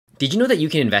Did you know that you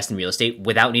can invest in real estate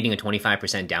without needing a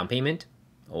 25% down payment?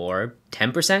 Or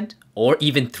 10%? Or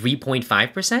even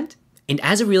 3.5%? And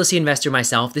as a real estate investor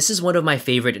myself, this is one of my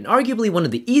favorite and arguably one of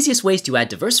the easiest ways to add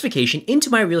diversification into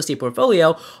my real estate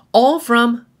portfolio, all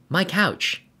from my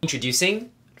couch. Introducing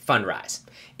Fundrise.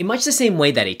 In much the same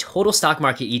way that a total stock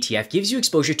market ETF gives you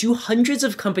exposure to hundreds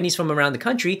of companies from around the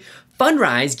country,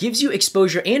 Fundrise gives you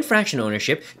exposure and fraction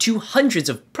ownership to hundreds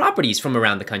of properties from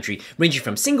around the country, ranging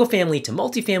from single family to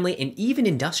multifamily and even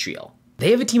industrial. They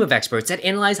have a team of experts that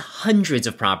analyze hundreds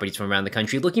of properties from around the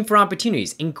country looking for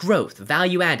opportunities in growth,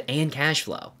 value add, and cash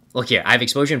flow. Look here, I have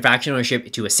exposure and fraction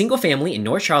ownership to a single family in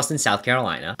North Charleston, South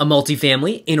Carolina, a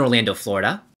multifamily in Orlando,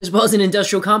 Florida, as well as an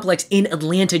industrial complex in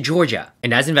Atlanta, Georgia.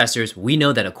 And as investors, we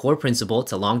know that a core principle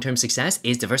to long-term success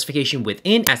is diversification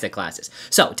within asset classes.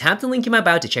 So tap the link in my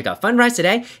bio to check out Fundrise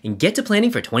today and get to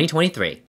planning for 2023.